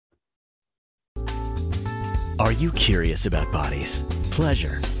Are you curious about bodies,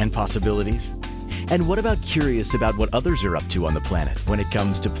 pleasure, and possibilities? And what about curious about what others are up to on the planet when it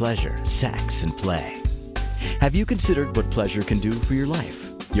comes to pleasure, sex, and play? Have you considered what pleasure can do for your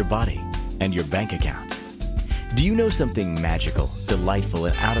life, your body, and your bank account? Do you know something magical, delightful,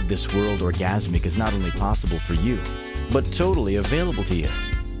 and out of this world orgasmic is not only possible for you, but totally available to you?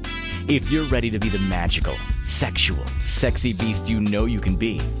 If you're ready to be the magical, sexual, sexy beast you know you can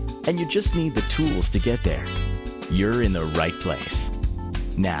be, and you just need the tools to get there, you're in the right place.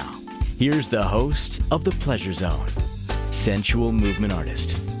 Now, here's the host of The Pleasure Zone, sensual movement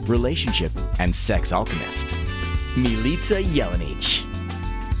artist, relationship and sex alchemist, Milica Jelenic.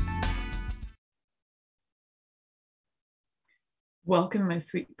 Welcome, my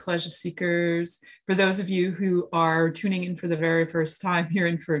sweet pleasure seekers. For those of you who are tuning in for the very first time, you're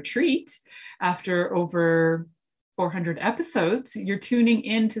in for a treat. After over 400 episodes, you're tuning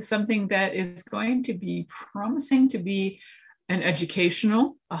into something that is going to be promising to be an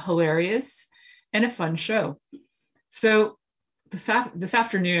educational, a hilarious, and a fun show. So this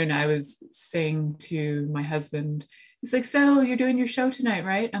afternoon, I was saying to my husband, he's like, so you're doing your show tonight,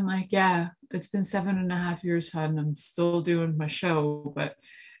 right? I'm like, yeah, it's been 7.5 years, hon. I'm still doing my show. But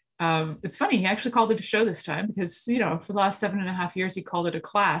it's funny, he actually called it a show this time because, for the last 7.5 years, he called it a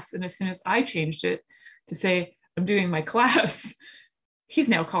class. And as soon as I changed it to say, I'm doing my class, he's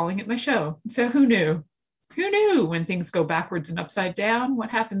now calling it my show. So who knew? Who knew when things go backwards and upside down,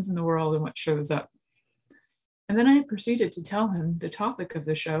 what happens in the world and what shows up? And then I proceeded to tell him the topic of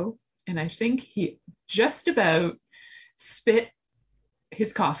the show. And I think he just about spit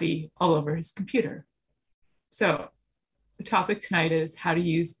his coffee all over his computer. So the topic tonight is how to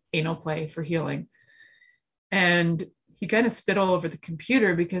use anal play for healing. And he kind of spit all over the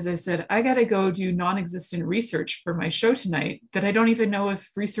computer because I said, I got to go do non-existent research for my show tonight that I don't even know if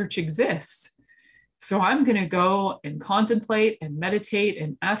research exists. So I'm going to go and contemplate and meditate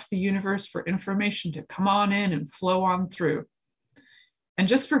and ask the universe for information to come on in and flow on through. And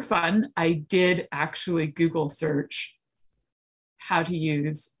just for fun, I did actually Google search how to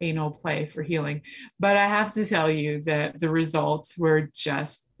use anal play for healing. But I have to tell you that the results were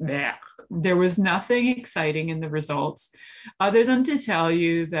just there. There was nothing exciting in the results other than to tell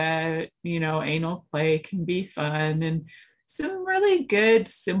you that, anal play can be fun and some really good,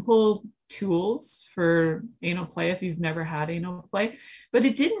 simple tools for anal play if you've never had anal play. But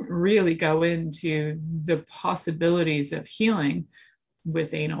it didn't really go into the possibilities of healing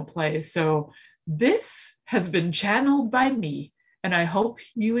with anal play. So this has been channeled by me. And I hope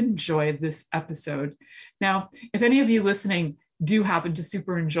you enjoy this episode. Now, if any of you listening do happen to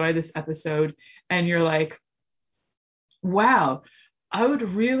super enjoy this episode and you're like, wow, I would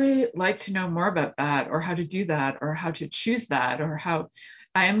really like to know more about that or how to do that or how to choose that or how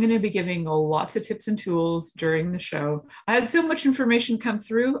I am going to be giving lots of tips and tools during the show. I had so much information come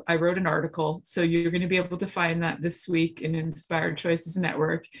through. I wrote an article. So you're going to be able to find that this week in Inspired Choices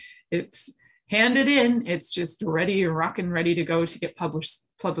Network. It's handed in. It's just ready, rocking, ready to go to get publicized.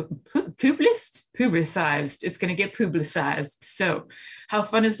 It's going to get publicized. So how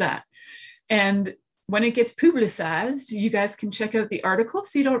fun is that? And when it gets publicized, you guys can check out the article.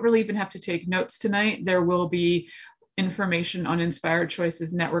 So you don't really even have to take notes tonight. There will be information on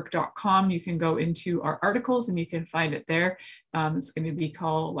inspiredchoicesnetwork.com. You can go into our articles and you can find it there. It's going to be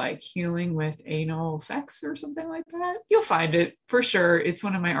called like healing with anal sex or something like that. You'll find it for sure. It's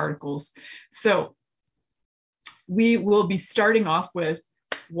one of my articles. So we will be starting off with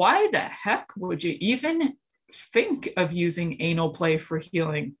why the heck would you even think of using anal play for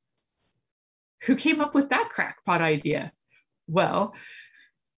healing? Who came up with that crackpot idea? Well,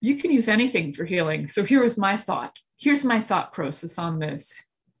 you can use anything for healing. So here was my thought. Here's my thought process on this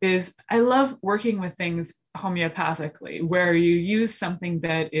is I love working with things homeopathically, where you use something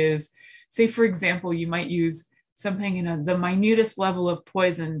that is, say, for example, you might use something in the minutest level of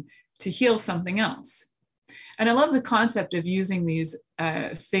poison to heal something else. And I love the concept of using these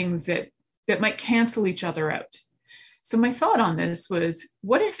things that might cancel each other out. So my thought on this was,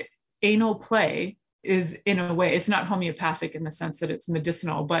 what if anal play is, in a way, it's not homeopathic in the sense that it's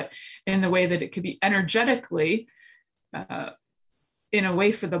medicinal, but in the way that it could be energetically, in a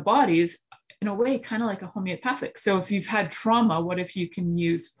way for the bodies, in a way kind of like a homeopathic. So if you've had trauma, what if you can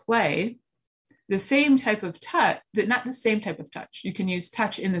use play, the same type of touch, not the same type of touch, you can use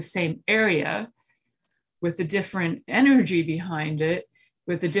touch in the same area with a different energy behind it,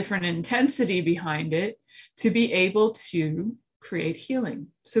 with a different intensity behind it, to be able to create healing.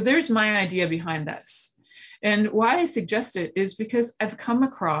 So there's my idea behind this. And why I suggest it is because I've come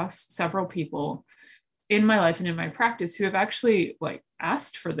across several people in my life and in my practice who have actually like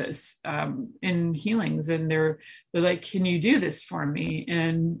asked for this in healings, and they're like, can you do this for me?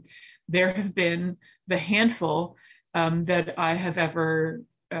 And there have been the handful that I have ever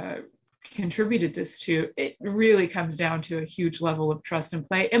contributed this to. It really comes down to a huge level of trust and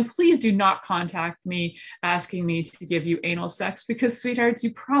play. And please do not contact me asking me to give you anal sex, because, sweethearts,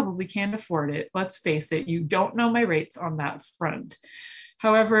 you probably can't afford it. Let's face it, you don't know my rates on that front.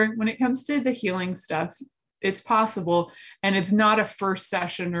 However, when it comes to the healing stuff, it's possible, and it's not a first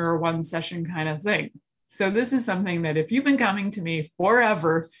session or a one session kind of thing. So this is something that if you've been coming to me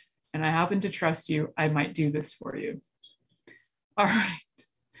forever and I happen to trust you, I might do this for you. All right.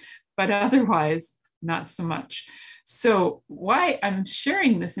 But otherwise, not so much. So why I'm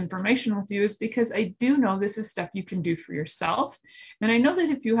sharing this information with you is because I do know this is stuff you can do for yourself. And I know that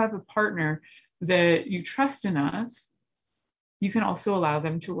if you have a partner that you trust enough, you can also allow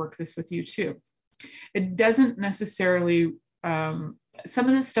them to work this with you too. It doesn't necessarily, some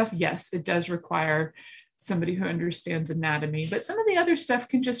of this stuff, yes, it does require somebody who understands anatomy, but some of the other stuff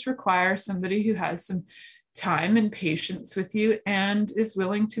can just require somebody who has some time and patience with you and is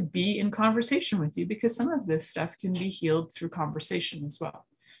willing to be in conversation with you, because some of this stuff can be healed through conversation as well.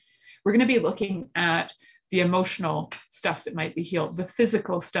 We're going to be looking at the emotional stuff that might be healed, the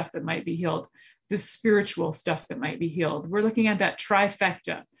physical stuff that might be healed, the spiritual stuff that might be healed. We're looking at that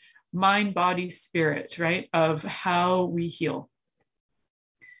trifecta, mind, body, spirit, right, of how we heal.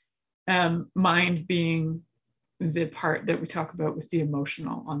 Mind being the part that we talk about with the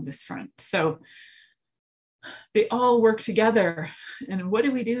emotional on this front. So they all work together. And what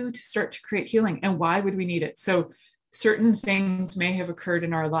do we do to start to create healing? And why would we need it? So certain things may have occurred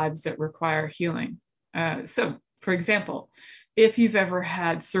in our lives that require healing. So, for example, if you've ever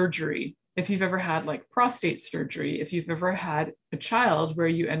had surgery, if you've ever had like prostate surgery, if you've ever had a child where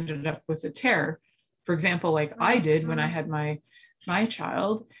you ended up with a tear, for example, like I did when I had my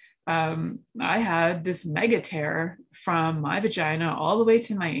child, I had this mega tear from my vagina all the way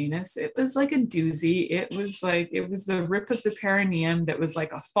to my anus. It was like a doozy. It was the rip of the perineum that was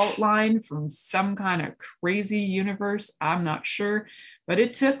like a fault line from some kind of crazy universe. I'm not sure, but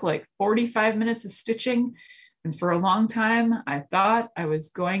it took like 45 minutes of stitching. And for a long time, I thought I was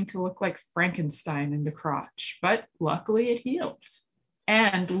going to look like Frankenstein in the crotch, but luckily it healed.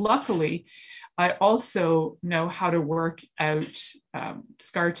 And luckily, I also know how to work out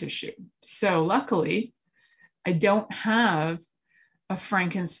scar tissue. So luckily, I don't have a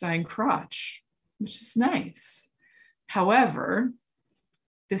Frankenstein crotch, which is nice. However,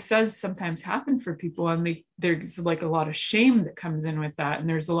 this does sometimes happen for people, and there's like a lot of shame that comes in with that. And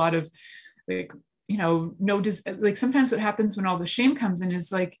there's a lot of like, like sometimes what happens when all the shame comes in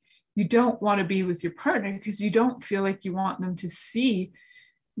is like, you don't want to be with your partner because you don't feel like you want them to see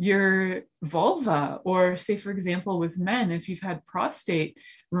your vulva. Or say, for example, with men, if you've had prostate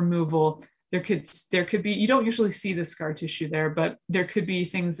removal, there could be, you don't usually see the scar tissue there, but there could be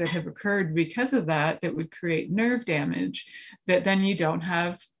things that have occurred because of that would create nerve damage that then you don't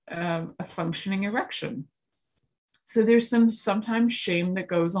have a functioning erection. So there's sometimes shame that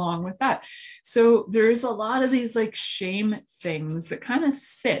goes along with that. So there's a lot of these like shame things that kind of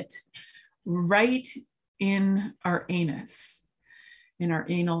sit right in our anus, in our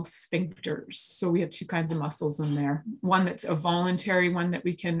anal sphincters. So we have two kinds of muscles in there. One that's a voluntary one that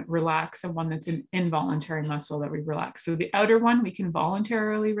we can relax, and one that's an involuntary muscle that we relax. So the outer one we can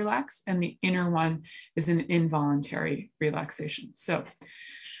voluntarily relax, and the inner one is an involuntary relaxation. So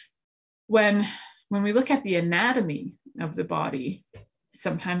when we look at the anatomy of the body,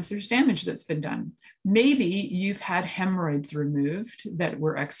 sometimes there's damage that's been done. Maybe you've had hemorrhoids removed that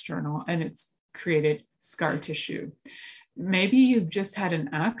were external and it's created scar tissue. Maybe you've just had an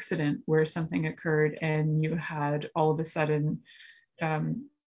accident where something occurred and you had all of a sudden, a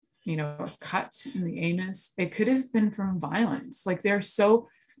cut in the anus. It could have been from violence. Like there are so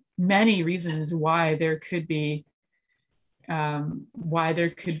many reasons why there could be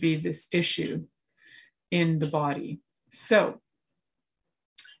this issue in the body. So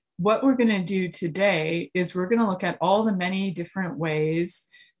what we're going to do today is we're going to look at all the many different ways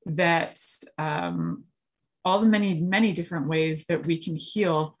that many different ways that we can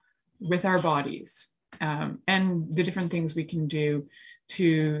heal with our bodies, and the different things we can do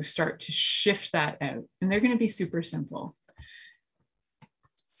to start to shift that out. And they're going to be super simple.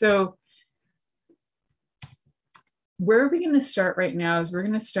 So where are we going to start right now is we're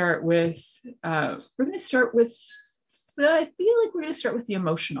going to start with I feel like we're going to start with the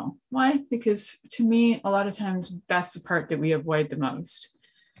emotional. Why? Because to me, a lot of times that's the part that we avoid the most.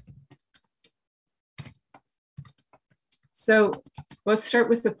 So Let's start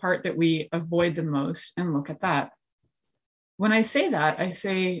with the part that we avoid the most and look at that. When I say that, I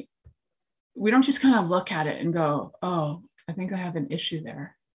say we don't just kind of look at it and go, oh, I think I have an issue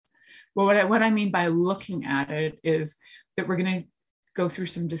there. Well, what I mean by looking at it is that we're going to go through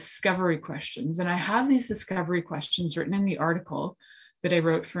some discovery questions. And I have these discovery questions written in the article that I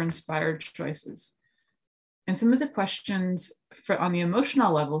wrote for Inspired Choices. And some of the questions on the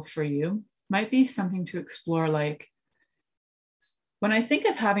emotional level for you might be something to explore, like, when I think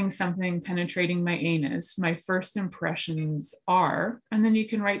of having something penetrating my anus, my first impressions are, and then you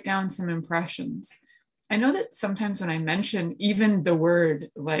can write down some impressions. I know that sometimes when I mention even the word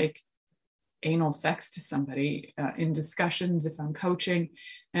like anal sex to somebody in discussions, if I'm coaching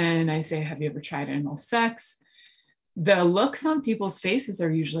and I say, have you ever tried anal sex? The looks on people's faces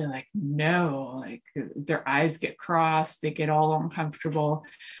are usually like, no, like their eyes get crossed, they get all uncomfortable.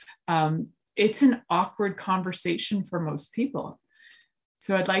 It's an awkward conversation for most people.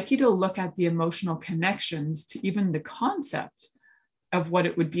 So I'd like you to look at the emotional connections to even the concept of what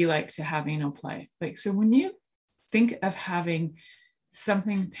it would be like to have anal play. Like, so when you think of having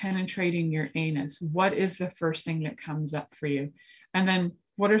something penetrating your anus, what is the first thing that comes up for you? And then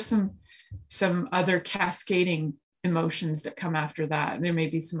what are some other cascading emotions that come after that? And there may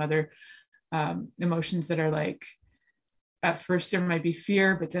be some other emotions that are like, at first there might be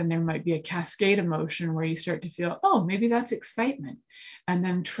fear, but then there might be a cascade emotion where you start to feel, oh, maybe that's excitement, and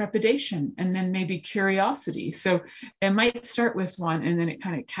then trepidation, and then maybe curiosity. So it might start with one and then it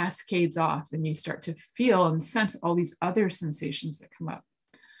kind of cascades off and you start to feel and sense all these other sensations that come up.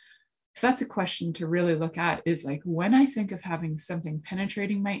 So that's a question to really look at, is like, when I think of having something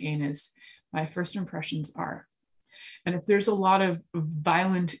penetrating my anus, my first impressions are. And if there's a lot of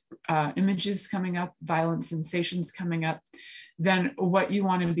violent images coming up, violent sensations coming up, then what you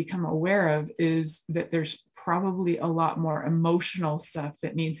want to become aware of is that there's probably a lot more emotional stuff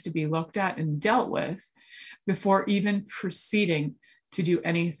that needs to be looked at and dealt with before even proceeding to do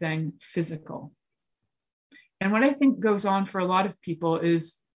anything physical. And what I think goes on for a lot of people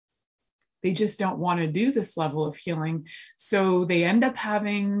is they just don't want to do this level of healing. So they end up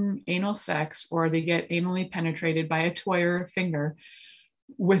having anal sex, or they get anally penetrated by a toy or a finger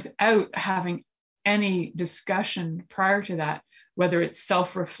without having any discussion prior to that, whether it's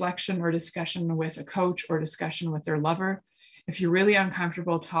self-reflection or discussion with a coach or discussion with their lover. If you're really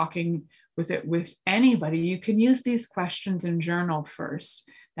uncomfortable talking with it with anybody, you can use these questions and journal first.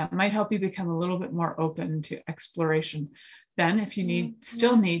 That might help you become a little bit more open to exploration. Then if you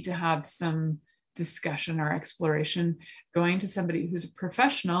still need to have some discussion or exploration, going to somebody who's a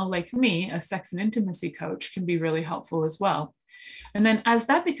professional like me, a sex and intimacy coach, can be really helpful as well. And then as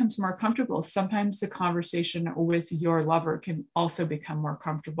that becomes more comfortable, sometimes the conversation with your lover can also become more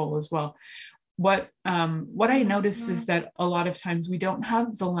comfortable as well. What I notice is that a lot of times we don't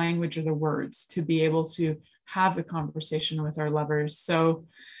have the language or the words to be able to have the conversation with our lovers. So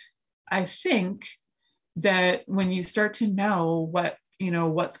I think that when you start to know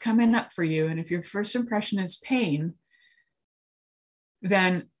what's coming up for you, and if your first impression is pain,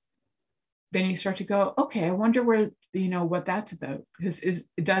 then you start to go, okay, I wonder what that's about.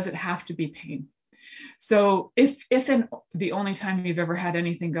 Does it have to be pain? So if the only time you've ever had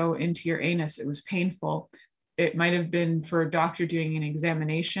anything go into your anus, it was painful, it might have been for a doctor doing an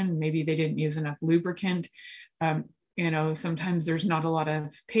examination. Maybe they didn't use enough lubricant. Sometimes there's not a lot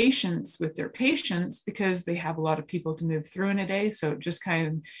of patience with their patients because they have a lot of people to move through in a day. So it just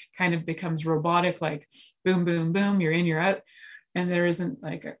kind of becomes robotic, like boom, boom, boom, you're in, you're out. And there isn't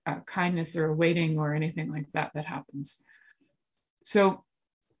like a kindness or a waiting or anything like that happens. So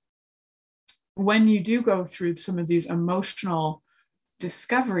when you do go through some of these emotional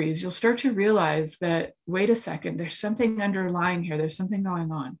discoveries, you'll start to realize that, wait a second, there's something underlying here. There's something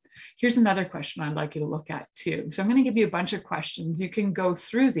going on. Here's another question I'd like you to look at too. So I'm going to give you a bunch of questions. You can go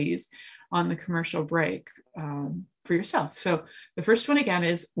through these on the commercial break for yourself. So the first one again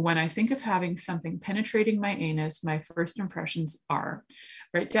is, when I think of having something penetrating my anus, my first impressions are.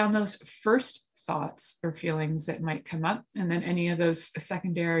 Write down those first thoughts or feelings that might come up, and then any of those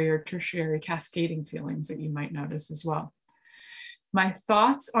secondary or tertiary cascading feelings that you might notice as well. My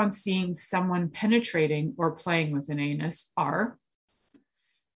thoughts on seeing someone penetrating or playing with an anus are.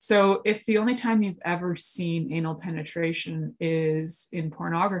 So if the only time you've ever seen anal penetration is in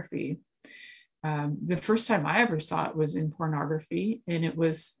pornography, the first time I ever saw it was in pornography, and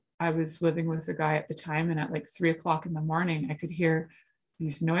I was living with a guy at the time, and at like 3:00 in the morning, I could hear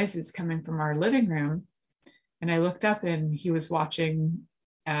these noises coming from our living room, and I looked up and he was watching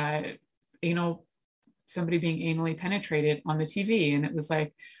somebody being anally penetrated on the TV, and it was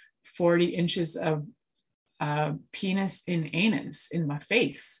like 40 inches of penis in anus in my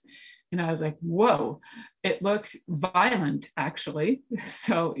face. And I was like, whoa, it looked violent, actually.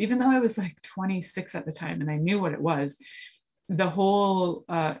 So even though I was like 26 at the time and I knew what it was, the whole,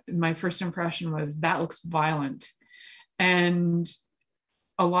 my first impression was that looks violent. And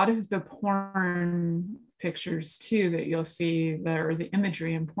a lot of the porn pictures too that you'll see there, or the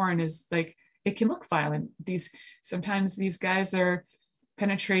imagery in porn, is like, it can look violent. Sometimes these guys are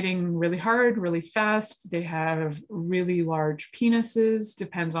penetrating really hard, really fast. They have really large penises,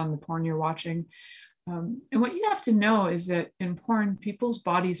 depends on the porn you're watching. And what you have to know is that in porn, people's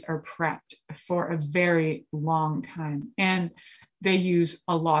bodies are prepped for a very long time, and they use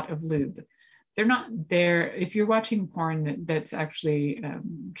a lot of lube. They're not there. If you're watching porn that's actually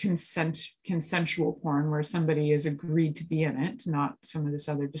consensual porn, where somebody has agreed to be in it, not some of this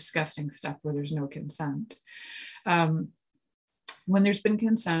other disgusting stuff where there's no consent. When there's been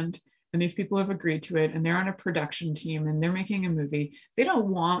consent and these people have agreed to it and they're on a production team and they're making a movie, they don't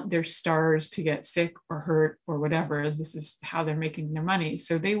want their stars to get sick or hurt or whatever. This is how they're making their money.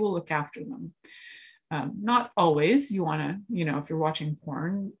 So they will look after them. Not always. You want to, if you're watching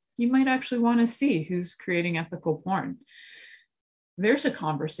porn, you might actually want to see who's creating ethical porn. There's a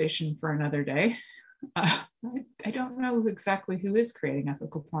conversation for another day. I don't know exactly who is creating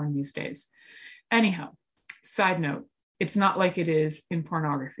ethical porn these days. Anyhow, side note, it's not like it is in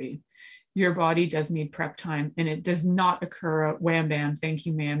pornography. Your body does need prep time, and it does not occur wham bam, thank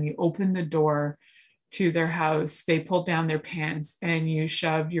you ma'am. You open the door to their house, they pulled down their pants, and you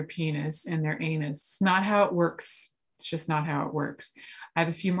shoved your penis in their anus. It's not how it works. It's just not how it works. I have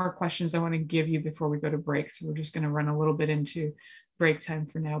a few more questions I want to give you before we go to break, so we're just going to run a little bit into break time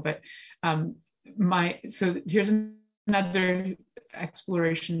for now. But so here's another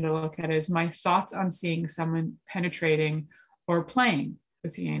exploration to look at, is my thoughts on seeing someone penetrating or playing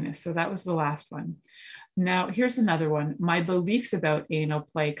with the anus. So that was the last one. Now here's another one. My beliefs about anal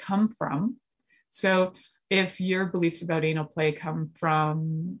play come from. So if your beliefs about anal play come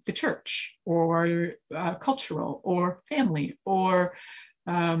from the church or cultural or family, or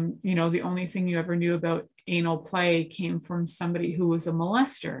the only thing you ever knew about anal play came from somebody who was a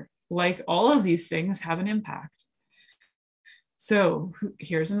molester, like, all of these things have an impact. So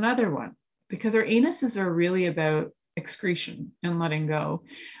here's another one, because our anuses are really about excretion and letting go.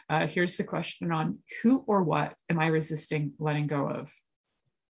 Here's the question on who or what am I resisting letting go of?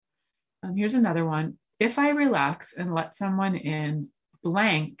 Here's another one. If I relax and let someone in,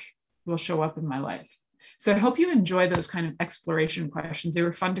 blank will show up in my life. So I hope you enjoy those kind of exploration questions. They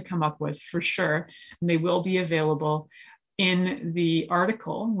were fun to come up with, for sure. And they will be available in the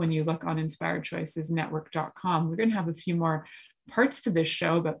article when you look on inspiredchoicesnetwork.com. We're going to have a few more parts to this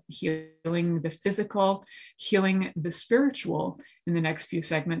show about healing the physical, healing the spiritual in the next few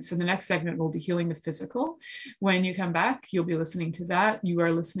segments. So the next segment will be healing the physical. When you come back, you'll be listening to that. You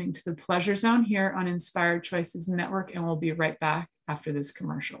are listening to the Pleasure Zone here on Inspired Choices Network, and we'll be right back after this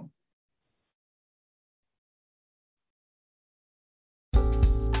commercial.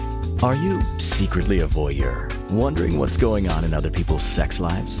 Are you secretly a voyeur, wondering what's going on in other people's sex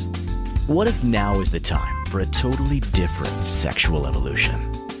lives? What if now is the time for a totally different sexual evolution?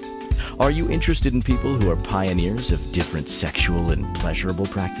 Are you interested in people who are pioneers of different sexual and pleasurable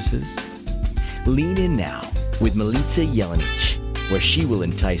practices? Lean in now with Milica Jelenic, where she will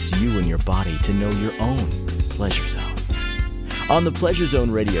entice you and your body to know your own pleasure zone. On the Pleasure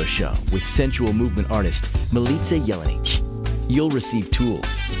Zone radio show with sensual movement artist Milica Jelenic, you'll receive tools,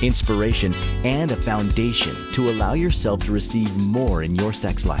 inspiration, and a foundation to allow yourself to receive more in your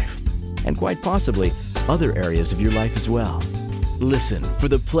sex life, and quite possibly other areas of your life as well. Listen for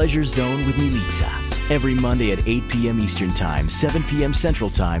the Pleasure Zone with Milica every Monday at 8 p.m. Eastern Time, 7 p.m. Central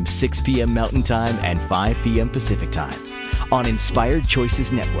Time, 6 p.m. Mountain Time, and 5 p.m. Pacific Time on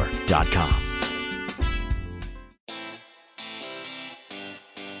InspiredChoicesNetwork.com.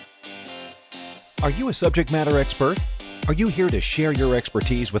 Are you a subject matter expert? Are you here to share your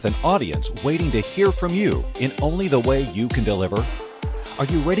expertise with an audience waiting to hear from you in only the way you can deliver? Are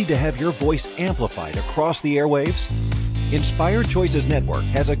you ready to have your voice amplified across the airwaves? Inspired Choices Network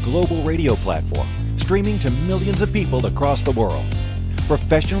has a global radio platform streaming to millions of people across the world.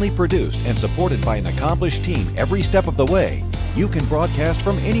 Professionally produced and supported by an accomplished team every step of the way, you can broadcast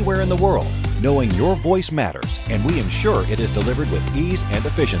from anywhere in the world, knowing your voice matters, and we ensure it is delivered with ease and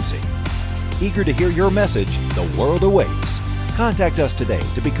efficiency. Eager to hear your message, the world awaits. Contact us today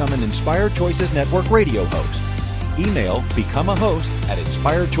to become an Inspired Choices Network radio host. Email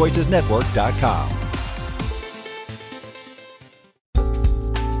becomeahost@inspiredchoicesnetwork.com.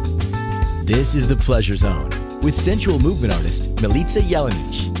 This is the Pleasure Zone with sensual movement artist Milica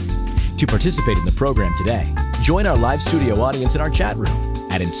Jelenic. To participate in the program today, join our live studio audience in our chat room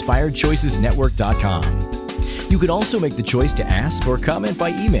at inspiredchoicesnetwork.com. You can also make the choice to ask or comment by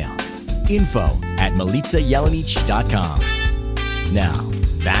email, info@milicajelenic.com. Now,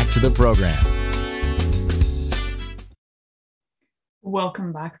 back to the program.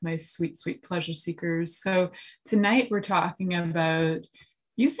 Welcome back, my sweet, sweet pleasure seekers. So tonight we're talking about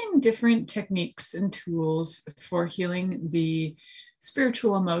using different techniques and tools for healing the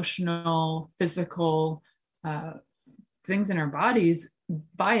spiritual, emotional, physical things in our bodies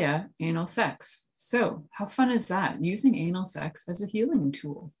via anal sex. So how fun is that? Using anal sex as a healing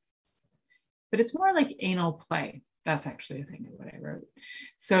tool. But it's more like anal play. That's actually a thing of what I wrote.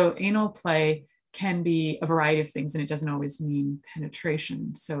 So anal play can be a variety of things, and it doesn't always mean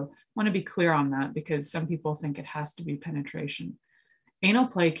penetration. So I want to be clear on that because some people think it has to be penetration. Anal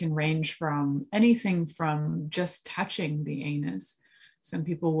play can range from anything from just touching the anus. Some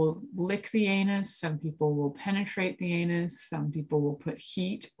people will lick the anus, some people will penetrate the anus, some people will put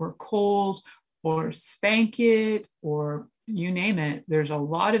heat or cold or spank it, or you name it. There's a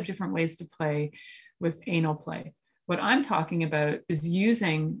lot of different ways to play with anal play. What I'm talking about is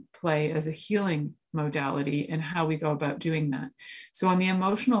using play as a healing modality and how we go about doing that. So on the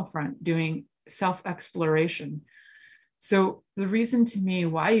emotional front, doing self-exploration. So the reason to me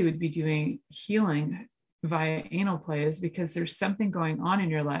why you would be doing healing via anal play is because there's something going on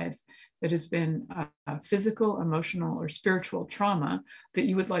in your life that has been a physical, emotional, or spiritual trauma that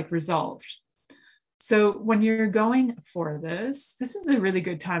you would like resolved. So when you're going for this is a really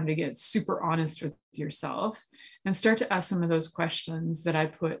good time to get super honest with yourself and start to ask some of those questions that I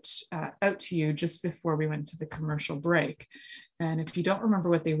put out to you just before we went to the commercial break. And if you don't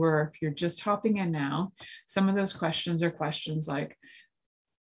remember what they were, if you're just hopping in now, some of those questions are questions like,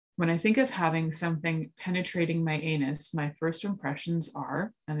 when I think of having something penetrating my anus, my first impressions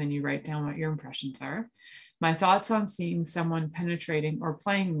are, and then you write down what your impressions are. My thoughts on seeing someone penetrating or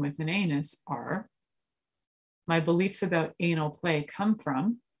playing with an anus are. My beliefs about anal play come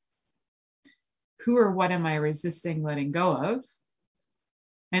from. Who or what am I resisting letting go of?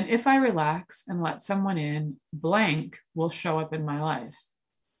 And if I relax and let someone in, blank will show up in my life.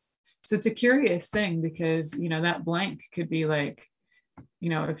 So it's a curious thing because, that blank could be like,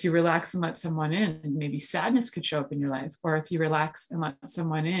 if you relax and let someone in, maybe sadness could show up in your life. Or if you relax and let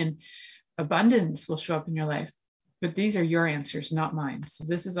someone in, abundance will show up in your life. But these are your answers, not mine. So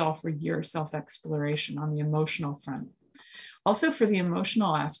this is all for your self-exploration on the emotional front. Also for the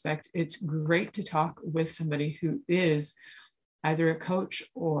emotional aspect, it's great to talk with somebody who is either a coach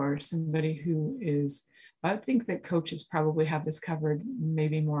or somebody who is, I think that coaches probably have this covered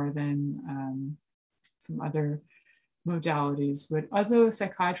maybe more than some other modalities would, although a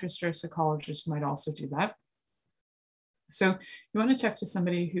psychiatrist or a psychologist might also do that. So you want to check to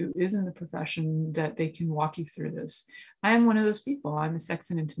somebody who is in the profession that they can walk you through this. I am one of those people. I'm a sex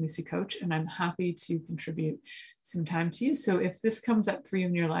and intimacy coach, and I'm happy to contribute some time to you. So if this comes up for you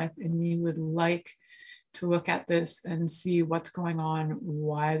in your life and you would like to look at this and see what's going on,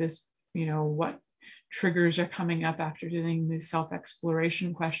 why this, what triggers are coming up after doing these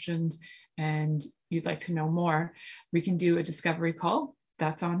self-exploration questions, and you'd like to know more, we can do a discovery call.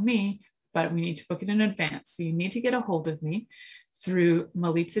 That's on me. But we need to book it in advance. So you need to get a hold of me through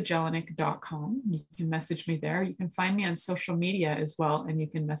milicajelenic.com. You can message me there. You can find me on social media as well, and you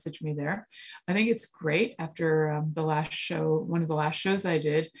can message me there. I think it's great after the last show, one of the last shows I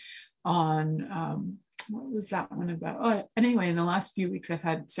did on, what was that one about? Oh, anyway, in the last few weeks, I've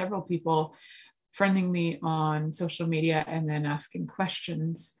had several people friending me on social media and then asking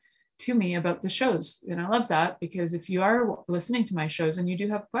questions to me about the shows. And I love that because if you are listening to my shows and you do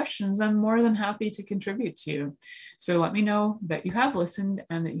have questions, I'm more than happy to contribute to you. So let me know that you have listened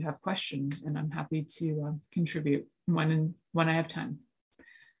and that you have questions, and I'm happy to contribute when I have time.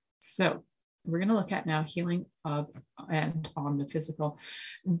 So we're going to look at now healing of and on the physical.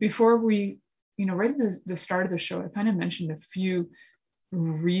 Before we, right at the start of the show, I kind of mentioned a few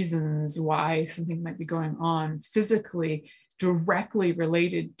reasons why something might be going on physically directly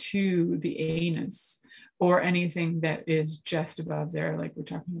related to the anus or anything that is just above there, like we're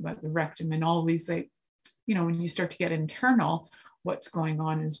talking about the rectum and all these, like, when you start to get internal, what's going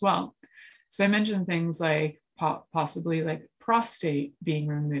on as well. So I mentioned things like possibly like prostate being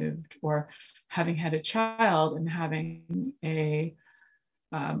removed, or having had a child and having an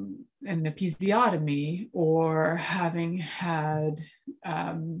episiotomy, or having had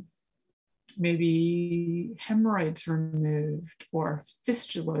maybe hemorrhoids removed, or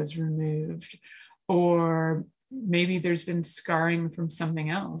fistulas removed, or maybe there's been scarring from something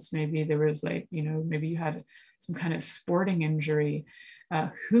else. Maybe there was maybe you had some kind of sporting injury.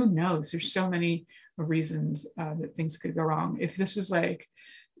 Who knows? There's so many reasons that things could go wrong. If this was like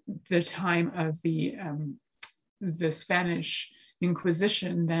the time of the Spanish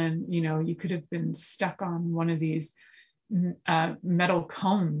Inquisition, then you could have been stuck on one of these metal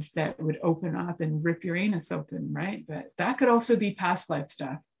cones that would open up and rip your anus open, right? But that could also be past life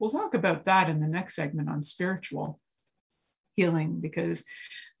stuff. We'll talk about that in the next segment on spiritual healing, because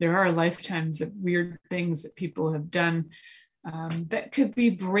there are lifetimes of weird things that people have done that could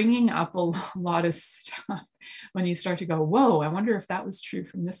be bringing up a lot of stuff when you start to go, whoa, I wonder if that was true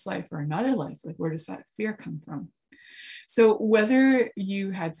from this life or another life. Like, where does that fear come from? So whether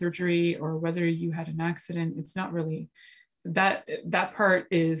you had surgery or whether you had an accident, it's not really that part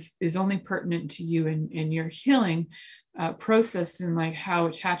is only pertinent to you in your healing process, and like how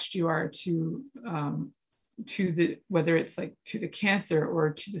attached you are to the, whether it's like to the cancer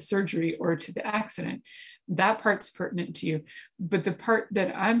or to the surgery or to the accident. That part's pertinent to you. But the part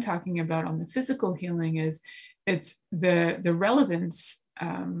that I'm talking about on the physical healing is it's the relevance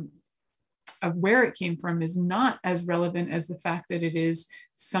of where it came from is not as relevant as the fact that it is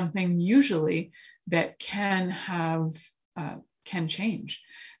something usually that can change.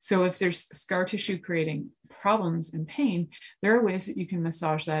 So if there's scar tissue creating problems and pain, there are ways that you can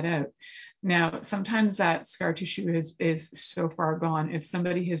massage that out. Now, sometimes that scar tissue is so far gone, if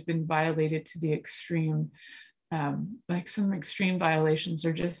somebody has been violated to the extreme, like some extreme violations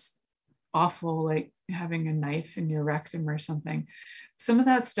are just awful, like having a knife in your rectum or something. Some of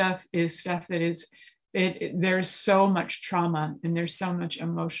that stuff is stuff that is, there's so much trauma and there's so much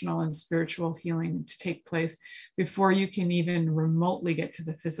emotional and spiritual healing to take place before you can even remotely get to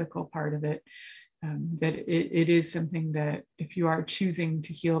the physical part of it. That it is something that, if you are choosing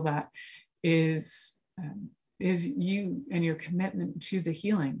to heal, that is you and your commitment to the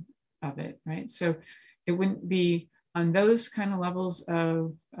healing of it, right? So it wouldn't be on those kind of levels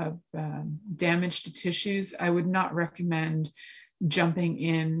of damage to tissues. I would not recommend jumping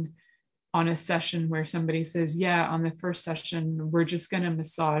in on a session where somebody says, yeah, on the first session, we're just going to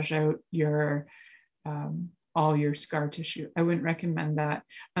massage out your all your scar tissue. I wouldn't recommend that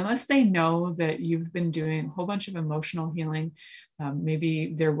unless they know that you've been doing a whole bunch of emotional healing.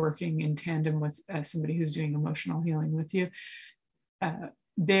 Maybe they're working in tandem with somebody who's doing emotional healing with you.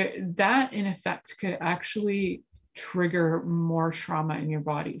 That in effect could actually trigger more trauma in your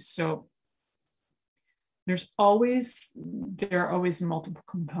body. So there are always multiple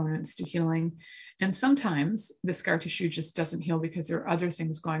components to healing. And sometimes the scar tissue just doesn't heal because there are other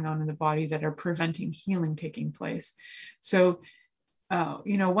things going on in the body that are preventing healing taking place. So,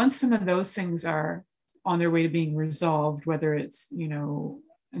 once some of those things are on their way to being resolved, whether it's,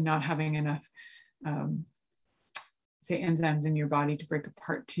 not having enough, say, enzymes in your body to break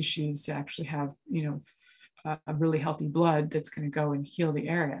apart tissues to actually have, a really healthy blood that's going to go and heal the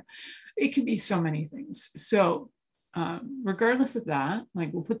area. It could be so many things. So regardless of that,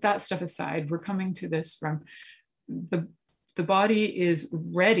 like, we'll put that stuff aside. We're coming to this from the body is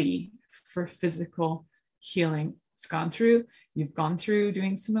ready for physical healing. You've gone through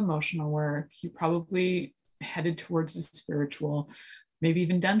doing some emotional work. You probably headed towards the spiritual, maybe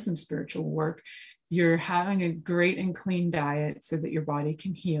even done some spiritual work. You're having a great and clean diet so that your body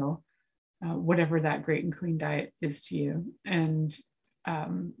can heal. Whatever that great and clean diet is to you, and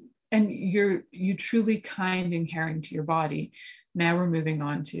you truly kind and caring to your body. Now we're moving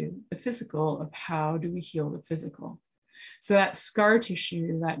on to the physical of how do we heal the physical. So that scar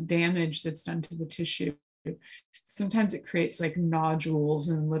tissue, that damage that's done to the tissue, sometimes it creates like nodules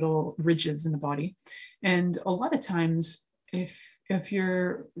and little ridges in the body. And a lot of times, if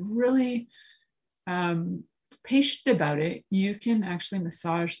you're really patient about it, you can actually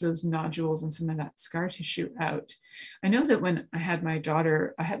massage those nodules and some of that scar tissue out. I know that when I had my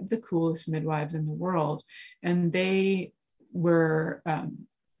daughter, I had the coolest midwives in the world, and they were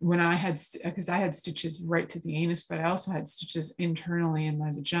because I had stitches right to the anus, but I also had stitches internally in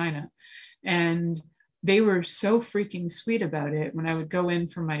my vagina, and they were so freaking sweet about it. When I would go in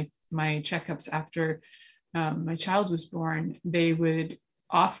for my checkups after my child was born, they would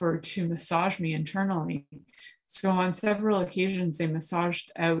offer to massage me internally. So on several occasions, they massaged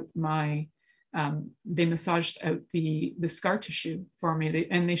out the scar tissue for me,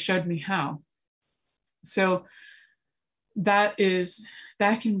 and they showed me how. So that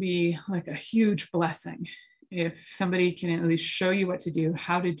can be like a huge blessing if somebody can at least show you what to do,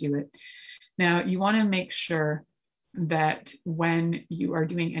 how to do it. Now, you want to make sure that when you are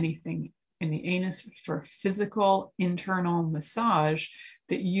doing anything in the anus for physical internal massage,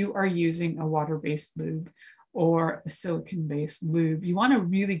 that you are using a water-based lube. or a silicone-based lube. You want a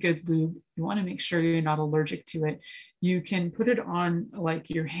really good lube. You want to make sure you're not allergic to it. You can put it on like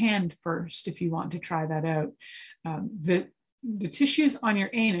your hand first if you want to try that out. The tissues on your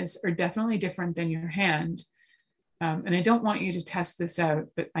anus are definitely different than your hand. And I don't want you to test this out,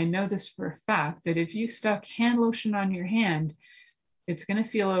 but I know this for a fact that if you stuck hand lotion on your hand, it's going to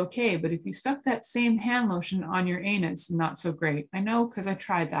feel okay. But if you stuck that same hand lotion on your anus, not so great. I know because I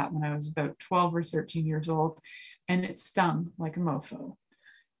tried that when I was about 12 or 13 years old, and it stung like a mofo.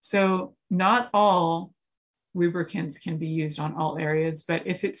 So not all lubricants can be used on all areas, but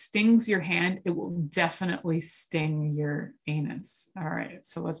if it stings your hand, it will definitely sting your anus. All right,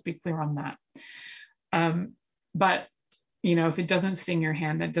 so let's be clear on that. But if it doesn't sting your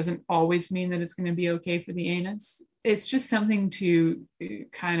hand, that doesn't always mean that it's going to be okay for the anus. It's just something to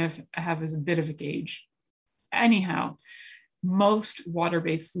kind of have as a bit of a gauge. Anyhow, most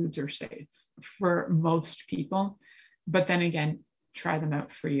water-based lubes are safe for most people, but then again, try them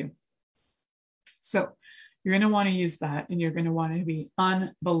out for you. So you're going to want to use that, and you're going to want to be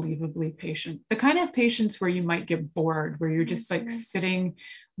unbelievably patient. The kind of patience where you might get bored, where you're just like sitting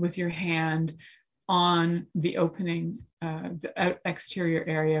with your hand on the opening, the exterior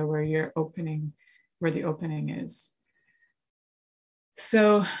area where the opening is.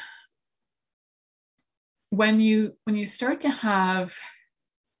 So when you start to have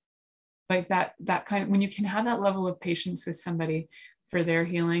like that kind of, when you can have that level of patience with somebody for their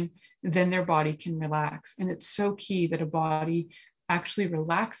healing, then their body can relax. And it's so key that a body actually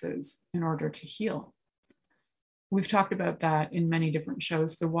relaxes in order to heal. We've talked about that in many different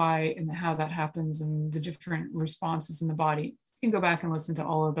shows, the why and how that happens and the different responses in the body. You can go back and listen to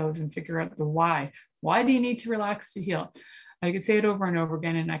all of those and figure out the why. Why do you need to relax to heal? I could say it over and over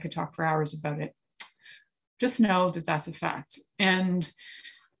again, and I could talk for hours about it. Just know that that's a fact. And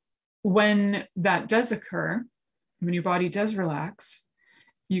when that does occur, when your body does relax,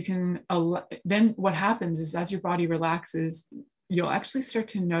 then what happens is as your body relaxes, you'll actually start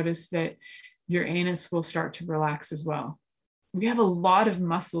to notice that your anus will start to relax as well. We have a lot of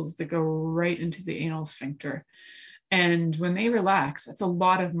muscles that go right into the anal sphincter. And when they relax, that's a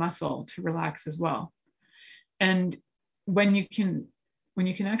lot of muscle to relax as well. And when you can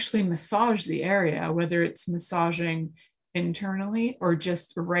actually massage the area, whether it's massaging internally or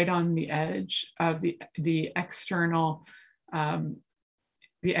just right on the edge of the external anal,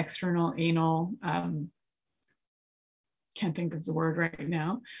 can't think of the word right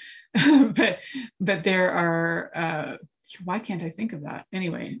now, but there are, why can't I think of that?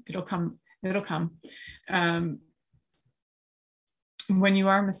 Anyway, it'll come. When you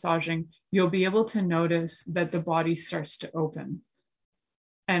are massaging, you'll be able to notice that the body starts to open.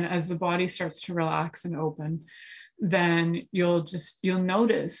 And as the body starts to relax and open, then you'll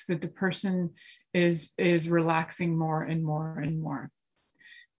notice that the person is relaxing more and more and more.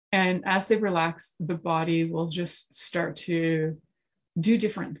 And as they relax, the body will just start to do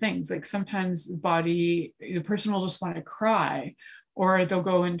different things. Like sometimes the person will just want to cry, or they'll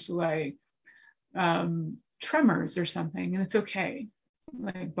go into like tremors or something, and it's okay.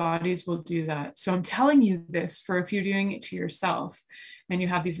 Like bodies will do that. So I'm telling you this for if you're doing it to yourself and you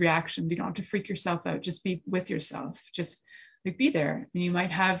have these reactions, you don't have to freak yourself out. Just be with yourself. Just like be there. And you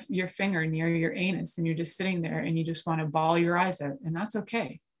might have your finger near your anus and you're just sitting there and you just want to bawl your eyes out, and that's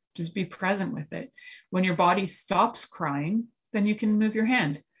okay. Just be present with it. When your body stops crying, then you can move your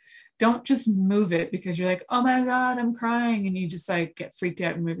hand. Don't just move it because you're like, oh my God, I'm crying. And you just like get freaked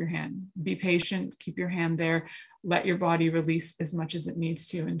out and move your hand. Be patient, keep your hand there, let your body release as much as it needs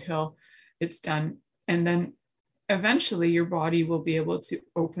to until it's done. And then eventually your body will be able to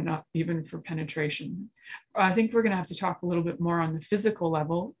open up even for penetration. I think we're going to have to talk a little bit more on the physical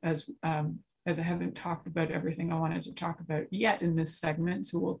level as I haven't talked about everything I wanted to talk about yet in this segment.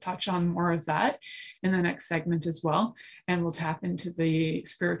 So we'll touch on more of that in the next segment as well. And we'll tap into the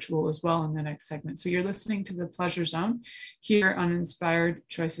spiritual as well in the next segment. So you're listening to The Pleasure Zone here on Inspired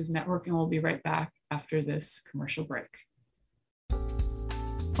Choices Network, and we'll be right back after this commercial break.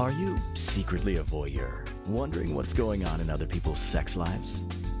 Are you secretly a voyeur, wondering what's going on in other people's sex lives?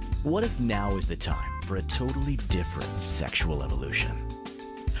 What if now is the time for a totally different sexual evolution?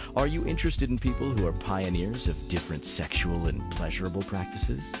 Are you interested in people who are pioneers of different sexual and pleasurable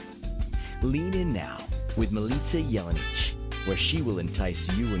practices? Lean in now with Milica Jelenic, where she will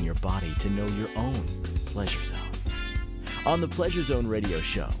entice you and your body to know your own pleasure zone. On the Pleasure Zone radio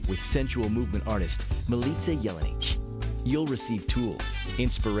show with sensual movement artist Milica Jelenic, you'll receive tools,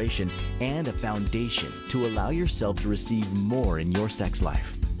 inspiration, and a foundation to allow yourself to receive more in your sex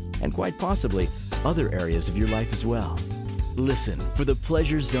life, and quite possibly other areas of your life as well. Listen for The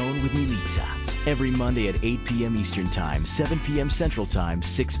Pleasure Zone with Milica Every Monday at 8 p.m. Eastern Time, 7 p.m. Central Time,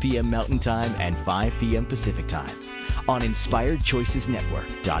 6 p.m. Mountain Time, and 5 p.m. Pacific Time on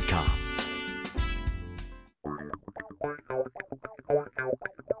InspiredChoicesNetwork.com.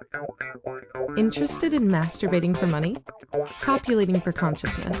 Interested in masturbating for money, copulating for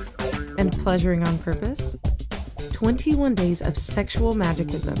consciousness, and pleasuring on purpose? 21 Days of Sexual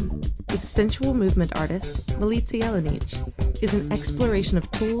Magicism with sensual movement artist Milica Jelenic is an exploration of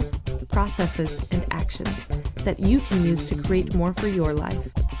tools, processes, and actions that you can use to create more for your life,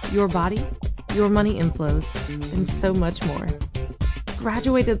 your body, your money inflows, and so much more.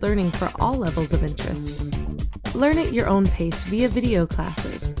 Graduated learning for all levels of interest. Learn at your own pace via video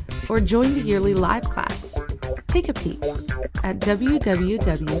classes or join the yearly live class. Take a peek at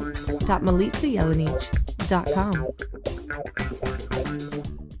www.milicajelenic.com.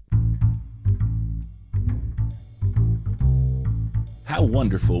 How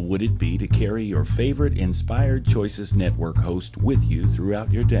wonderful would it be to carry your favorite Inspired Choices Network host with you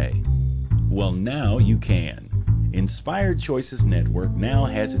throughout your day? Well, now you can. Inspired Choices Network now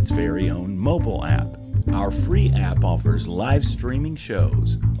has its very own mobile app. Our free app offers live streaming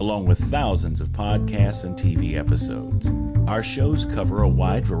shows, along with thousands of podcasts and TV episodes. Our shows cover a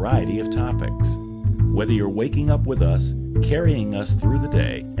wide variety of topics. Whether you're waking up with us, carrying us through the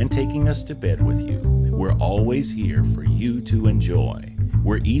day, and taking us to bed with you, we're always here for you to enjoy.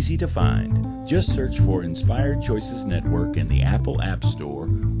 We're easy to find. Just search for Inspired Choices Network in the Apple App Store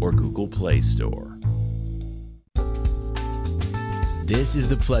or Google Play Store. This is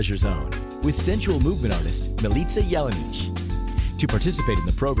The Pleasure Zone with sensual movement artist Milica Jelenic. To participate in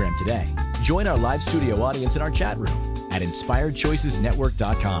the program today, join our live studio audience in our chat room at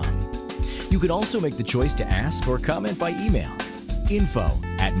InspiredChoicesNetwork.com. You can also make the choice to ask or comment by email,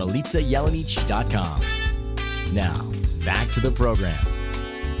 info@milicajelenic.com. Now, back to the program.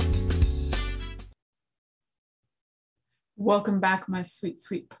 Welcome back, my sweet,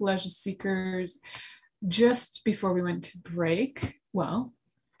 sweet pleasure seekers. Just before we went to break, well,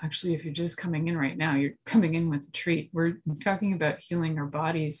 actually, if you're just coming in right now, you're coming in with a treat. We're talking about healing our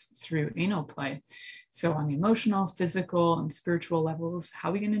bodies through anal play. So on the emotional, physical, and spiritual levels, how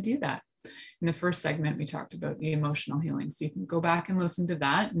are we going to do that? In the first segment, we talked about the emotional healing. So you can go back and listen to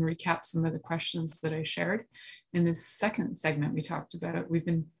that and recap some of the questions that I shared. In this second segment, we talked about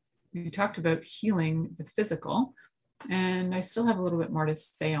healing the physical. And I still have a little bit more to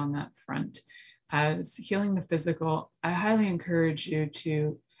say on that front. As healing the physical, I highly encourage you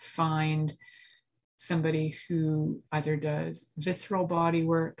to find somebody who either does visceral body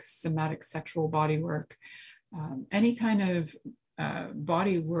work, somatic sexual body work, any kind of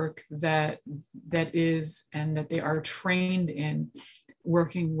body work that is and that they are trained in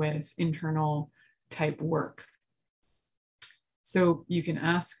working with internal type work. So you can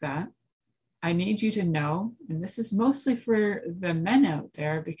ask that. I need you to know, and this is mostly for the men out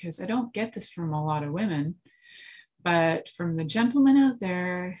there because I don't get this from a lot of women, but from the gentlemen out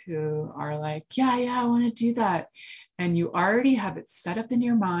there who are like, yeah, I want to do that. And you already have it set up in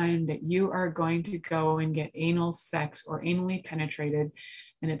your mind that you are going to go and get anal sex or anally penetrated,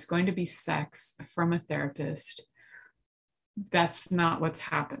 and it's going to be sex from a therapist. That's not what's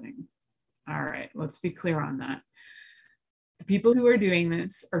happening. All right, let's be clear on that. The people who are doing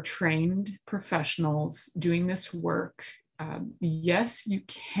this are trained professionals doing this work. Yes, you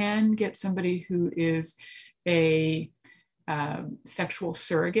can get somebody who is a sexual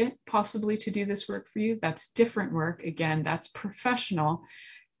surrogate possibly to do this work for you. That's different work. Again, that's professional.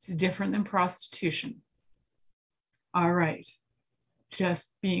 It's different than prostitution. All right,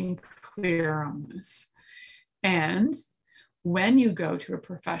 just being clear on this. And when you go to a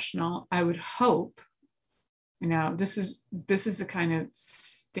professional, I would hope, this is the kind of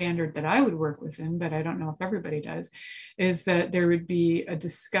standard that I would work within, but I don't know if everybody does, is that there would be a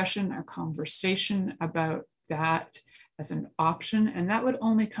discussion, a conversation about that as an option. And that would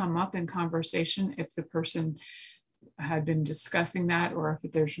only come up in conversation if the person had been discussing that, or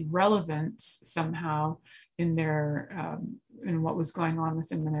if there's relevance somehow in their in what was going on with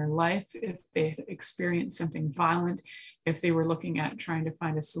them in their life, if they had experienced something violent, if they were looking at trying to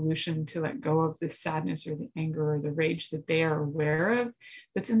find a solution to let go of the sadness or the anger or the rage that they are aware of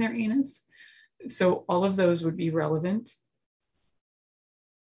that's in their anus. So all of those would be relevant.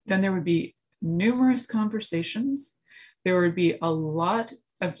 Then there would be numerous conversations. There would be a lot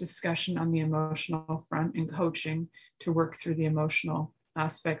of discussion on the emotional front and coaching to work through the emotional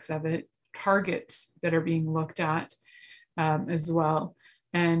aspects of it, targets that are being looked at as well.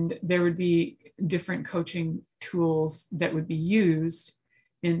 And there would be different coaching tools that would be used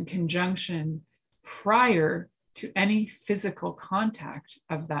in conjunction prior to any physical contact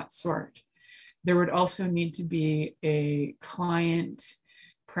of that sort. There would also need to be a client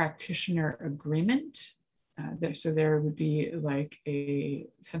practitioner agreement. So there would be like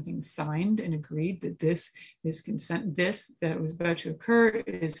something signed and agreed that this is consent, this that was about to occur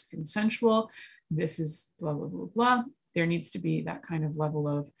is consensual, this is blah, blah, blah, blah. There needs to be that kind of level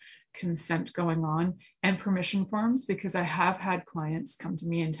of consent going on, and permission forms, because I have had clients come to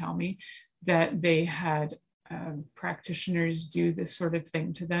me and tell me that they had practitioners do this sort of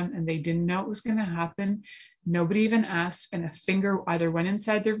thing to them and they didn't know it was going to happen. Nobody even asked, and a finger either went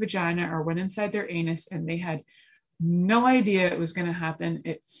inside their vagina or went inside their anus, and they had no idea it was going to happen.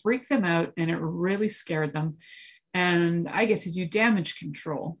 It freaked them out and it really scared them. And I get to do damage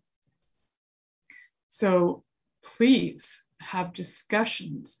control. So please have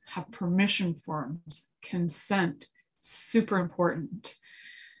discussions, have permission forms, consent, super important.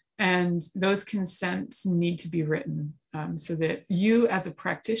 And those consents need to be written so that you as a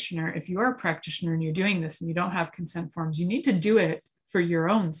practitioner, if you are a practitioner and you're doing this and you don't have consent forms, you need to do it for your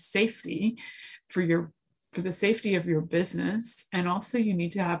own safety, for the safety of your business. And also you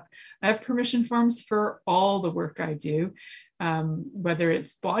need to I have permission forms for all the work I do, whether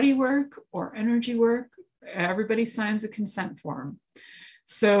it's body work or energy work, everybody signs a consent form.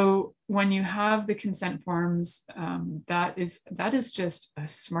 So when you have the consent forms, that is just a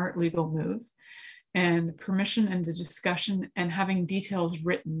smart legal move. And the permission and the discussion and having details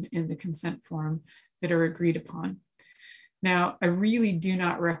written in the consent form that are agreed upon. Now, I really do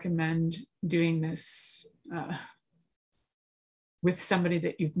not recommend doing this with somebody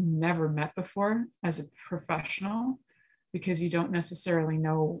that you've never met before as a professional, because you don't necessarily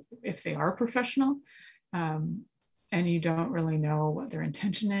know if they are professional. And you don't really know what their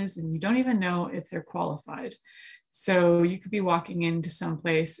intention is, and you don't even know if they're qualified. So you could be walking into some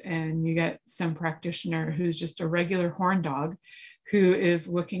place and you get some practitioner who's just a regular horn dog who is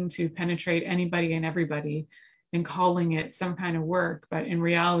looking to penetrate anybody and everybody and calling it some kind of work, but in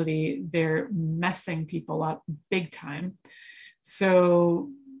reality, they're messing people up big time. So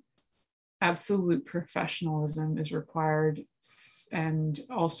absolute professionalism is required, and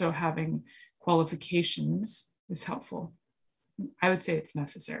also having qualifications is helpful. I would say it's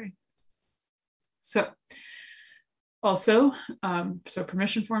necessary. So also, so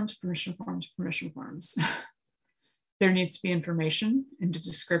permission forms. There needs to be information and a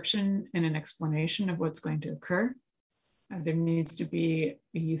description and an explanation of what's going to occur. There needs to be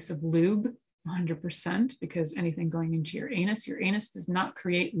a use of lube, 100%, because anything going into your anus does not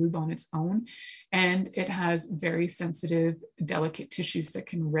create lube on its own, and it has very sensitive, delicate tissues that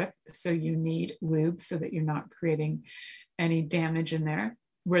can rip. So you need lube so that you're not creating any damage in there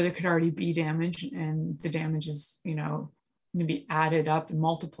where there could already be damage, and the damage is, going to be added up and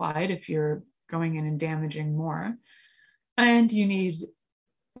multiplied if you're going in and damaging more. And you need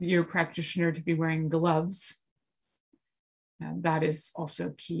your practitioner to be wearing gloves. That is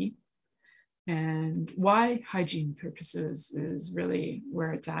also key. And why? Hygiene purposes is really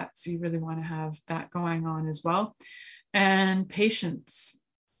where it's at. So you really want to have that going on as well. And patience,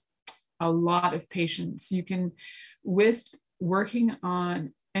 a lot of patience. You can, with working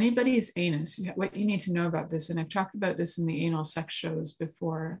on anybody's anus, what you need to know about this, and I've talked about this in the anal sex shows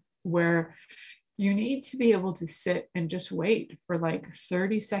before, where you need to be able to sit and just wait for like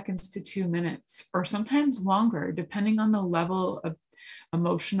 30 seconds to 2 minutes, or sometimes longer, depending on the level of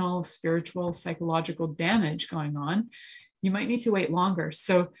emotional, spiritual, psychological damage going on. You might need to wait longer.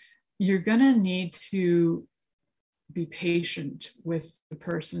 So you're going to need to be patient with the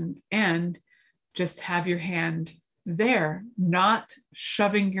person and just have your hand there, not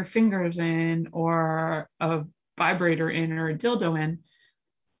shoving your fingers in or a vibrator in or a dildo in.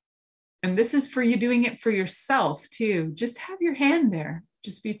 And this is for you doing it for yourself too. Just have your hand there.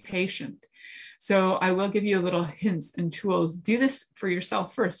 Just be patient. So I will give you a little hints and tools. Do this for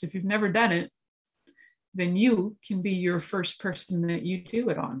yourself first. If you've never done it, then you can be your first person that you do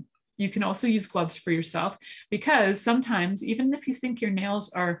it on. You can also use gloves for yourself, because sometimes, even if you think your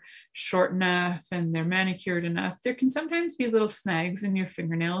nails are short enough and they're manicured enough, there can sometimes be little snags in your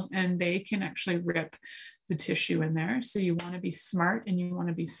fingernails, and they can actually rip the tissue in there. So you want to be smart and you want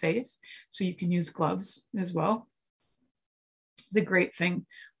to be safe. So you can use gloves as well. The great thing,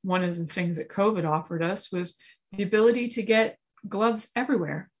 one of the things that COVID offered us was the ability to get gloves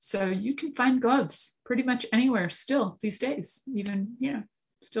everywhere. So you can find gloves pretty much anywhere still these days, even,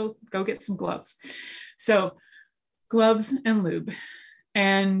 still go get some gloves. So gloves and lube.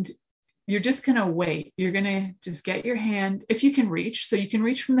 And you're just going to wait. You're going to just get your hand, if you can reach. So you can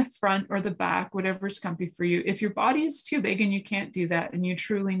reach from the front or the back, whatever's comfy for you. If your body is too big and you can't do that, and you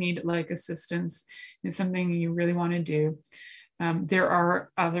truly need like assistance, is something you really want to do, There are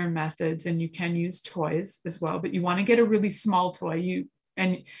other methods, and you can use toys as well, but you want to get a really small toy.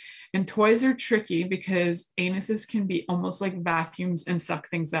 And toys are tricky because anuses can be almost like vacuums and suck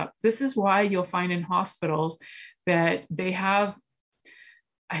things up. This is why you'll find in hospitals that they have,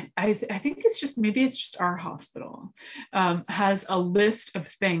 I think it's just our hospital, has a list of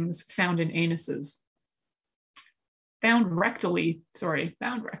things found in anuses. Found rectally,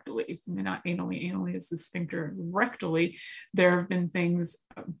 not anally. Anally is the sphincter. Rectally, there have been things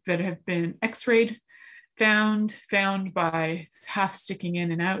that have been x-rayed, found by half sticking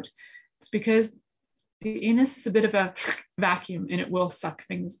in and out. It's because the anus is a bit of a vacuum and it will suck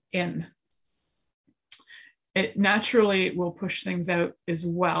things in. It naturally will push things out as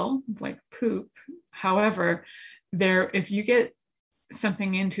well, like poop. However, if you get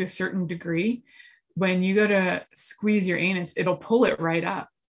something into a certain degree, when you go to squeeze your anus, it'll pull it right up.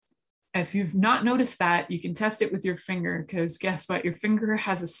 If you've not noticed that, you can test it with your finger, because guess what? Your finger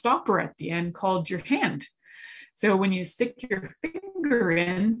has a stopper at the end called your hand. So when you stick your finger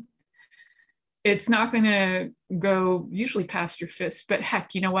in, it's not going to go usually past your fist. But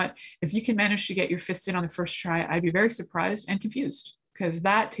heck, you know what? If you can manage to get your fist in on the first try, I'd be very surprised and confused, because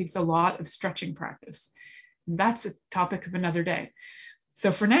that takes a lot of stretching practice. That's a topic of another day.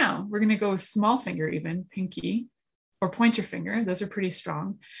 So for now, we're going to go with small finger, even pinky or pointer finger. Those are pretty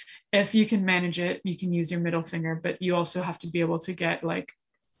strong. If you can manage it, you can use your middle finger, but you also have to be able to get like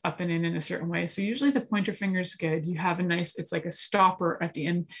up and in a certain way. So usually the pointer finger is good. You have it's like a stopper at the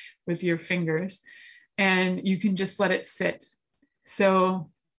end with your fingers, and you can just let it sit. So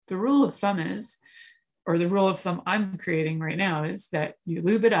the rule of thumb I'm creating right now is that you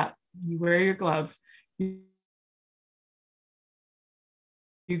lube it up, you wear your glove, you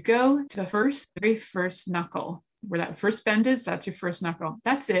go to the very first knuckle, where that first bend is, that's your first knuckle.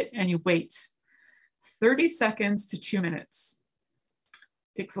 That's it, and you wait 30 seconds to 2 minutes.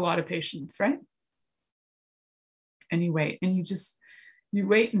 Takes a lot of patience, right? And you wait, and you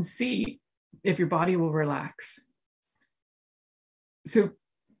wait and see if your body will relax. So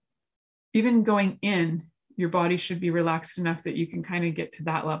even going in, your body should be relaxed enough that you can kind of get to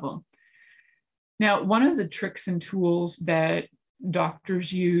that level. Now, one of the tricks and tools that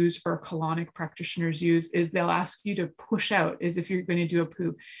doctors use or colonic practitioners use is they'll ask you to push out as if you're going to do a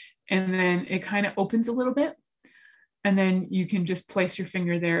poo, and then it kind of opens a little bit, and then you can just place your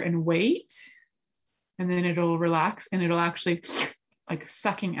finger there and wait, and then it'll relax, and it'll actually, like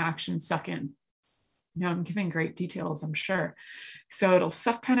sucking action, suck in. Now I'm giving great details, I'm sure. So it'll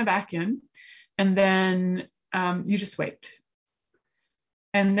suck kind of back in, and then you just wait.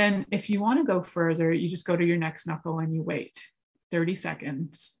 And then if you want to go further, you just go to your next knuckle and you wait 30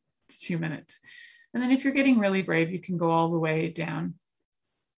 seconds to 2 minutes. And then if you're getting really brave, you can go all the way down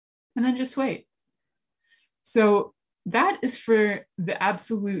and then just wait. So that is for the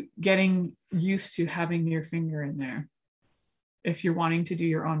absolute getting used to having your finger in there if you're wanting to do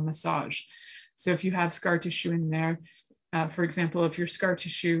your own massage. So if you have scar tissue in there, for example, if your scar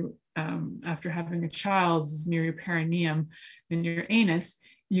tissue after having a child is near your perineum and your anus,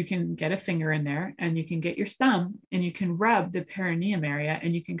 you can get a finger in there and you can get your thumb and you can rub the perineum area,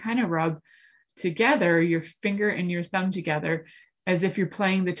 and you can kind of rub together your finger and your thumb together as if you're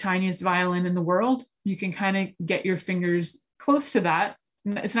playing the tiniest violin in the world. You can kind of get your fingers close to that.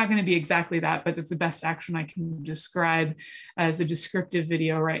 It's not going to be exactly that, but it's the best action I can describe as a descriptive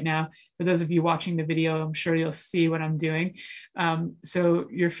video right now. For those of you watching the video, I'm sure you'll see what I'm doing. So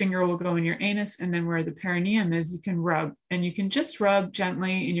your finger will go in your anus, and then where the perineum is, you can rub, and you can just rub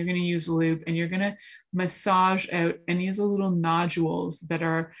gently, and you're going to use lube, and you're going to massage out any of the little nodules that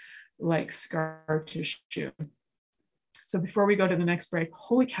are like scar tissue. So before we go to the next break,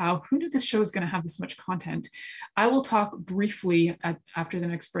 holy cow, who knew this show is going to have this much content? I will talk briefly after the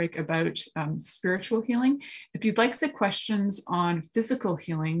next break about spiritual healing. If you'd like the questions on physical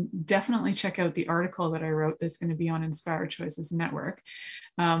healing, definitely check out the article that I wrote that's going to be on Inspired Choices Network.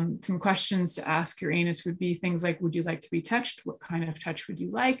 Some questions to ask your anus would be things like, would you like to be touched? What kind of touch would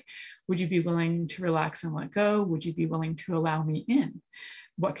you like? Would you be willing to relax and let go? Would you be willing to allow me in?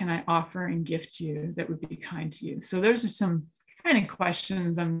 What can I offer and gift you that would be kind to you? So those are some kind of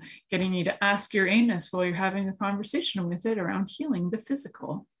questions I'm getting you to ask your anus while you're having a conversation with it around healing the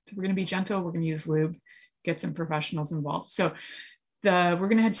physical. So we're going to be gentle. We're going to use lube, get some professionals involved. So we're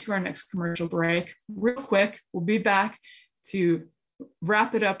going to head to our next commercial break real quick. We'll be back to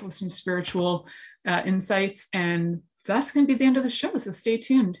wrap it up with some spiritual insights, and that's going to be the end of the show. So stay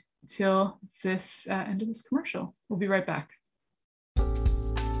tuned till this end of this commercial. We'll be right back.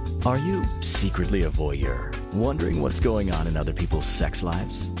 Are you secretly a voyeur, wondering what's going on in other people's sex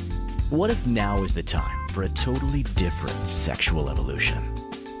lives? What if now is the time for a totally different sexual evolution.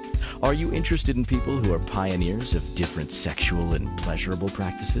 Are you interested in people who are pioneers of different sexual and pleasurable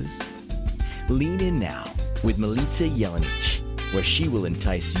practices? Lean in now with Milica Jelenic, where she will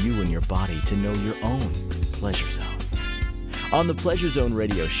entice you and your body to know your own pleasure zone. On the Pleasure Zone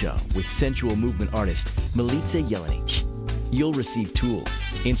radio show with sensual movement artist Milica Jelenic, you'll receive tools,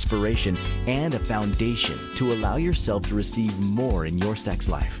 inspiration, and a foundation to allow yourself to receive more in your sex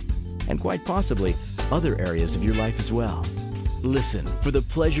life, and quite possibly other areas of your life as well. Listen for the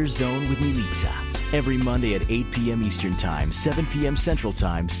Pleasure Zone with Milica every Monday at 8 p.m. Eastern Time, 7 p.m. Central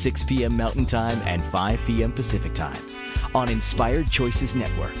Time, 6 p.m. Mountain Time, and 5 p.m. Pacific Time on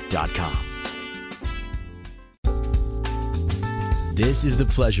InspiredChoicesNetwork.com. This is the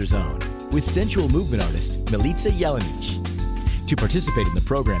Pleasure Zone with sensual movement artist Milica Jelenic. To participate in the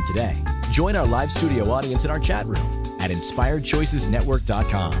program today, join our live studio audience in our chat room at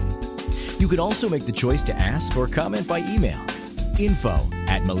InspiredChoicesNetwork.com. You can also make the choice to ask or comment by email,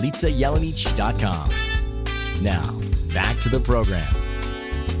 info@MilicaJelenic.com. Now, back to the program.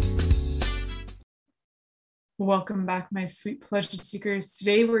 Welcome back, my sweet pleasure seekers.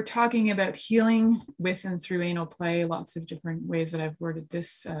 Today we're talking about healing with and through anal play. Lots of different ways that I've worded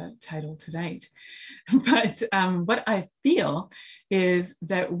this title tonight. But what I feel is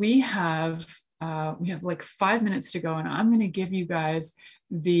that we have like 5 minutes to go, and I'm going to give you guys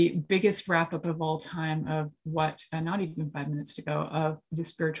the biggest wrap up of all time of what, not even 5 minutes to go, of the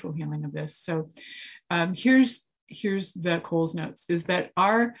spiritual healing of this. So here's the Coles notes, is that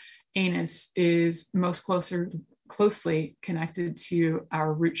our anus is most closely connected to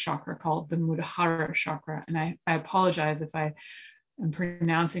our root chakra called the Muladhara chakra. And I apologize if I am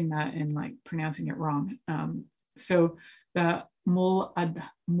pronouncing that and like pronouncing it wrong. So the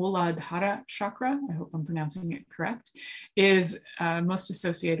Muladhara chakra, I hope I'm pronouncing it correct, is most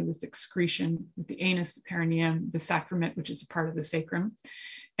associated with excretion, with the anus, the perineum, the sacrament, which is a part of the sacrum.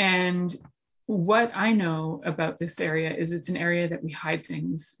 And what I know about this area is it's an area that we hide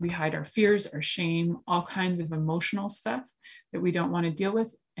things. We hide our fears, our shame, all kinds of emotional stuff that we don't want to deal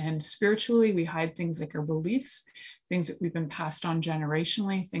with. And spiritually, we hide things like our beliefs, things that we've been passed on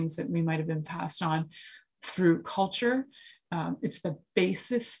generationally, things that we might have been passed on through culture. It's the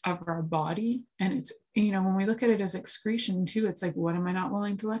basis of our body. And it's, when we look at it as excretion too, it's like, what am I not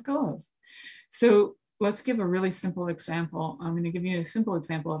willing to let go of? So let's give a really simple example. I'm going to give you a simple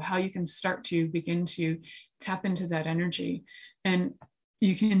example of how you can start to begin to tap into that energy. And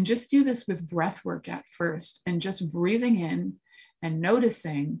you can just do this with breath work at first, and just breathing in and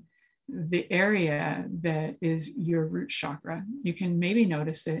noticing the area that is your root chakra. You can maybe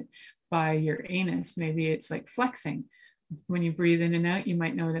notice it by your anus. Maybe it's like flexing. When you breathe in and out, you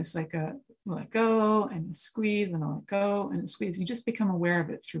might notice like a let go and a squeeze and a let go and a squeeze. You just become aware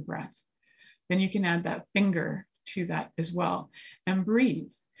of it through breath. Then you can add that finger to that as well and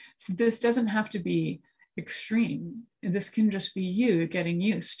breathe. So this doesn't have to be extreme. This can just be you getting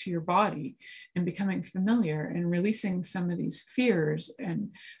used to your body and becoming familiar and releasing some of these fears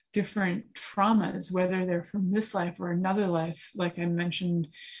and different traumas, whether they're from this life or another life. Like I mentioned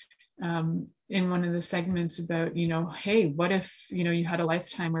in one of the segments about, hey, what if, you had a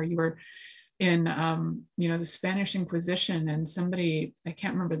lifetime where you were in, the Spanish Inquisition, and somebody, I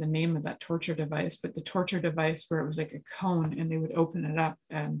can't remember the name of that torture device, but the torture device where it was like a cone and they would open it up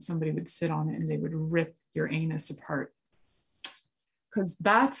and somebody would sit on it and they would rip your anus apart. Because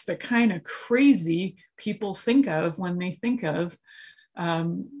that's the kind of crazy people think of when they think of, how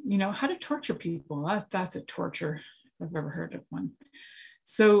to torture people. That's a torture, if I've ever heard of one.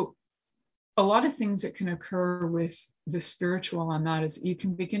 So a lot of things that can occur with the spiritual on that is you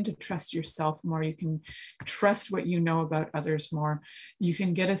can begin to trust yourself more. You can trust what you know about others more. You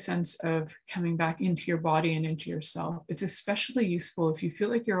can get a sense of coming back into your body and into yourself. It's especially useful if you feel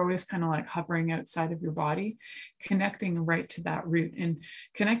like you're always kind of like hovering outside of your body, connecting right to that root, and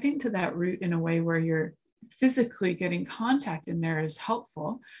connecting to that root in a way where you're physically getting contact in there is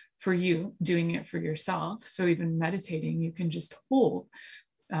helpful for you, doing it for yourself. So even meditating, you can just hold.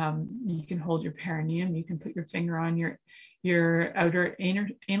 You can hold your perineum. You can put your finger on your outer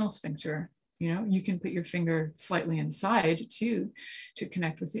anal sphincter. You can put your finger slightly inside too, to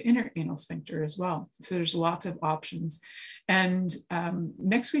connect with the inner anal sphincter as well. So there's lots of options. And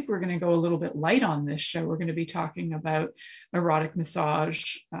next week, we're going to go a little bit light on this show. We're going to be talking about erotic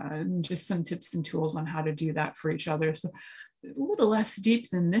massage, and just some tips and tools on how to do that for each other. So a little less deep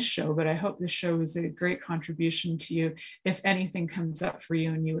than this show, but I hope this show is a great contribution to you. If anything comes up for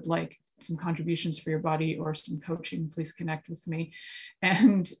you and you would like some contributions for your body or some coaching, please connect with me,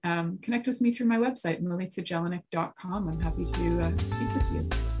 and connect with me through my website, MilicaJelenic.com. I'm happy to speak with you.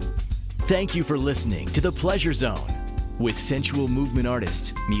 Thank you for listening to The Pleasure Zone with sensual movement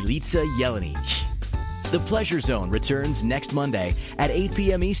artist Milica Jelenic. The Pleasure Zone returns next Monday at 8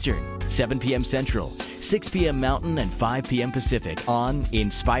 p.m. Eastern, 7 p.m. Central, 6 p.m. Mountain, and 5 p.m. Pacific on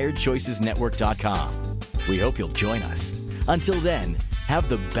InspiredChoicesNetwork.com. We hope you'll join us. Until then, have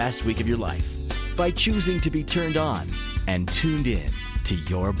the best week of your life by choosing to be turned on and tuned in to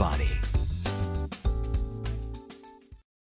your body.